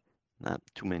 But not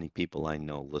too many people I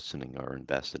know listening are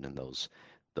invested in those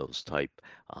type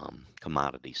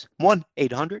commodities.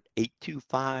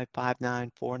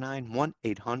 1-800-825-5949,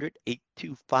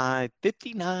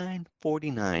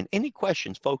 1-800-825-5949. Any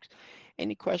questions, folks?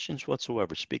 Any questions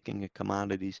whatsoever? Speaking of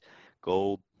commodities,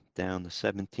 gold down to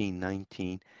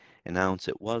 $17.19 an ounce.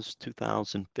 It was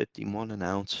 $2,051 an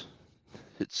ounce.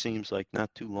 It seems like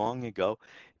not too long ago.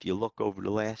 If you look over the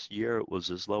last year, it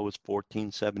was as low as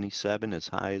 $14.77, as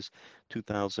high as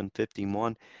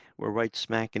 $2,051. We're right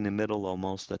smack in the middle,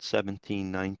 almost at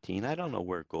 $17.19. I don't know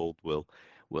where gold will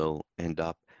end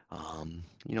up.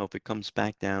 If it comes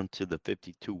back down to the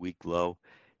 52-week low,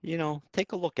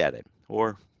 take a look at it.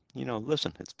 Or,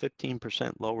 listen, it's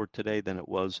 15% lower today than it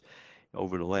was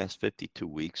over the last 52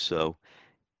 weeks. So,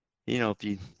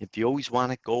 if you always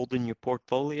wanted gold in your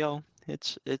portfolio,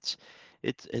 it's at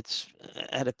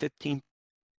a 15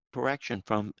 correction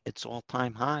from its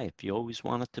all-time high. If you always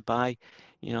wanted to buy,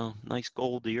 nice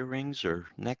gold earrings or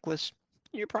necklace,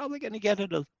 you're probably going to get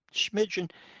it a smidgen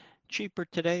cheaper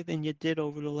today than you did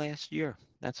over the last year.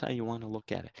 That's how you want to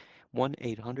look at it.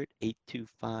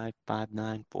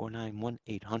 1-800-825-5949,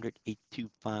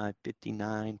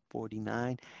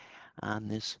 1-800-825-5949 on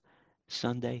this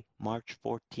Sunday, March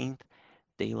 14th,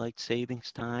 daylight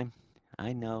savings time.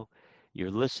 I know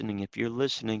you're listening. If you're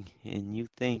listening and you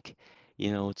think,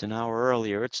 it's an hour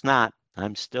earlier, it's not.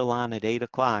 I'm still on at 8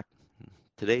 o'clock.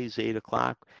 Today's 8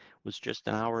 o'clock was just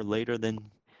an hour later than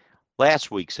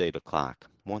last week's 8 o'clock.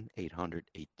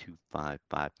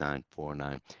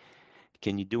 1-800-825-5949.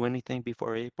 Can you do anything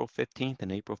before April 15th?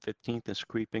 And April 15th is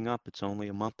creeping up. It's only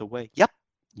a month away. Yep,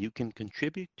 you can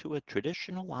contribute to a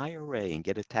traditional IRA and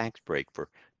get a tax break for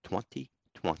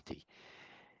 2020.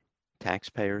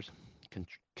 Taxpayers can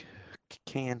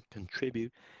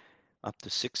contribute up to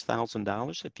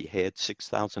 $6,000. If you had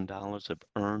 $6,000 of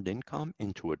earned income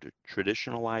into a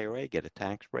traditional IRA, get a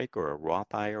tax break, or a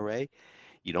Roth IRA.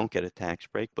 You don't get a tax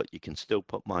break, but you can still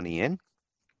put money in.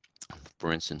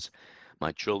 For instance,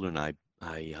 my children,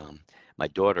 my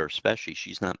daughter especially,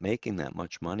 she's not making that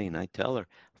much money, and I tell her,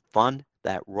 fund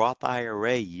that Roth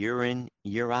IRA year in,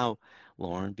 year out,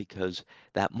 Lauren, because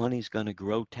that money's going to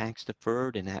grow tax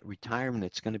deferred, and at retirement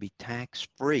it's going to be tax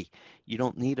free. You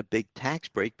don't need a big tax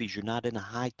break because you're not in a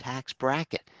high tax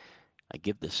bracket. I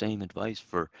give the same advice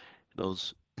for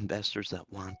those investors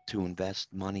that want to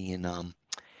invest money in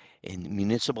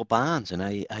municipal bonds. And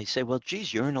I say, well,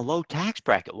 geez, you're in a low tax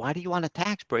bracket. Why do you want a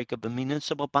tax break of a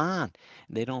municipal bond?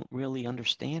 And they don't really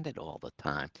understand it all the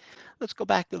time. Let's go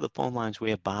back to the phone lines. We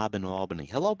have Bob in Albany.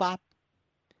 Hello, Bob.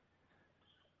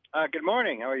 Good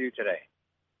morning. How are you today?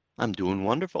 I'm doing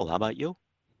wonderful. How about you?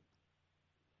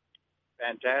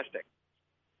 Fantastic.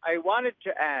 I wanted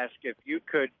to ask if you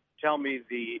could tell me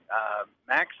the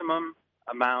maximum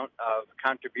amount of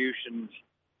contributions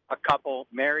a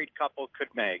married couple could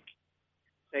make,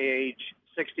 say age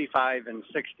 65 and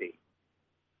 60,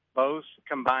 both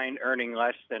combined earning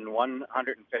less than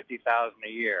 $150,000 a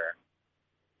year.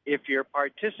 If you're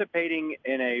participating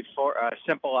in a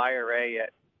simple IRA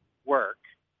at work,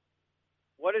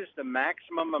 what is the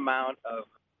maximum amount of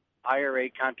IRA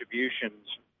contributions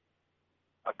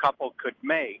a couple could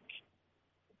make,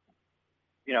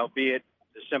 be it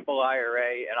the simple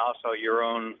IRA and also your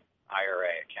own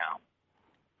IRA account?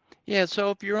 Yeah, so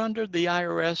if you're under the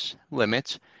IRS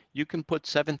limits, you can put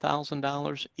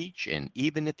 $7,000 each in,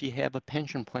 even if you have a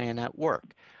pension plan at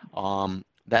work.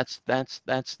 That's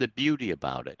the beauty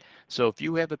about it. So if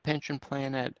you have a pension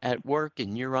plan at work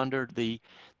and you're under the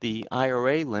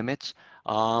IRA limits,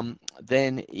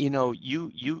 then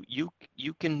you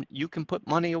can put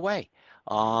money away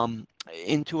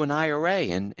into an IRA,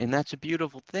 and that's a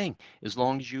beautiful thing, as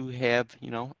long as you have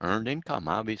earned income,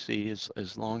 obviously,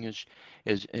 as long as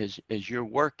you're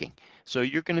working. So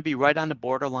you're going to be right on the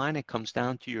borderline. It comes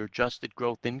down to your adjusted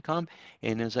growth income,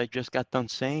 and as I just got done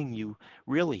saying, you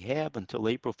really have until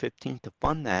April 15th to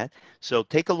fund that. So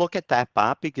take a look at that,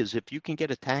 Bob, because if you can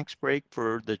get a tax break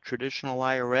for the traditional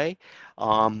IRA,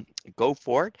 go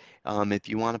for it. If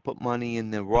you want to put money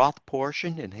in the Roth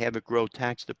portion and have it grow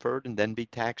tax deferred and then be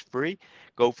tax free,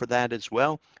 go for that as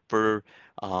well. For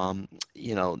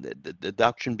the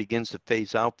deduction begins to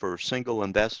phase out for single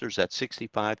investors at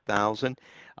 $65,000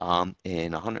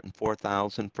 and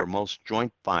 $104,000 for most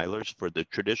joint filers. For the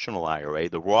traditional IRA,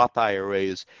 the Roth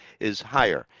IRA is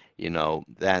higher.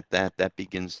 That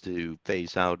begins to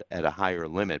phase out at a higher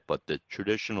limit, but the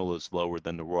traditional is lower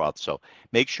than the Roth. So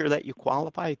make sure that you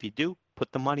qualify. If you do,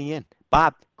 put the money in.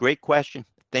 Bob, great question.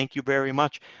 Thank you very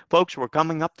much. Folks, we're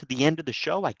coming up to the end of the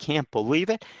show. I can't believe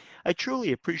it. I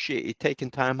truly appreciate you taking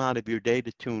time out of your day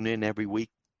to tune in every week.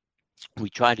 We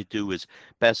try to do as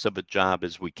best of a job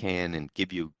as we can and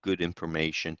give you good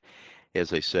information.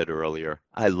 As I said earlier,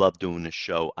 I love doing this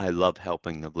show. I love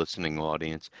helping the listening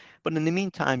audience. But in the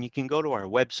meantime, you can go to our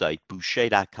website,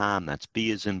 Boucher.com. That's B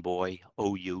as in boy,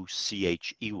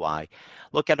 O-U-C-H-E-Y.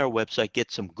 Look at our website, get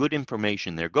some good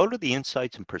information there. Go to the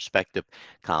Insights and Perspective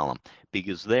column,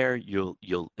 because there you'll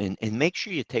make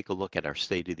sure you take a look at our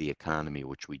State of the Economy,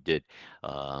 which we did,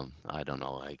 I don't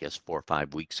know, I guess 4 or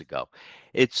 5 weeks ago.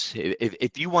 It's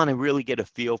if you want to really get a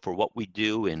feel for what we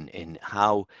do and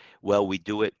how well we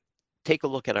do it, take a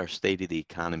look at our State of the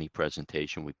Economy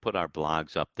presentation. We put our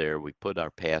blogs up there. We put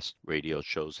our past radio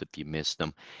shows if you missed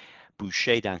them.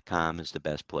 Boucher.com is the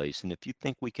best place. And if you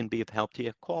think we can be of help to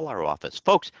you, call our office.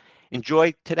 Folks,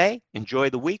 enjoy today. Enjoy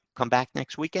the week. Come back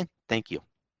next weekend. Thank you.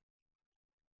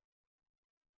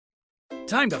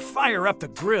 Time to fire up the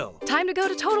grill. Time to go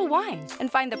to Total Wine and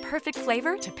find the perfect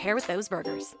flavor to pair with those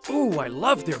burgers. Ooh, I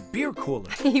love their beer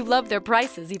cooler. You love their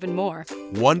prices even more.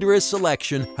 Wondrous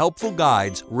selection, helpful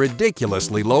guides,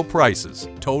 ridiculously low prices.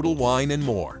 Total Wine and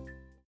more.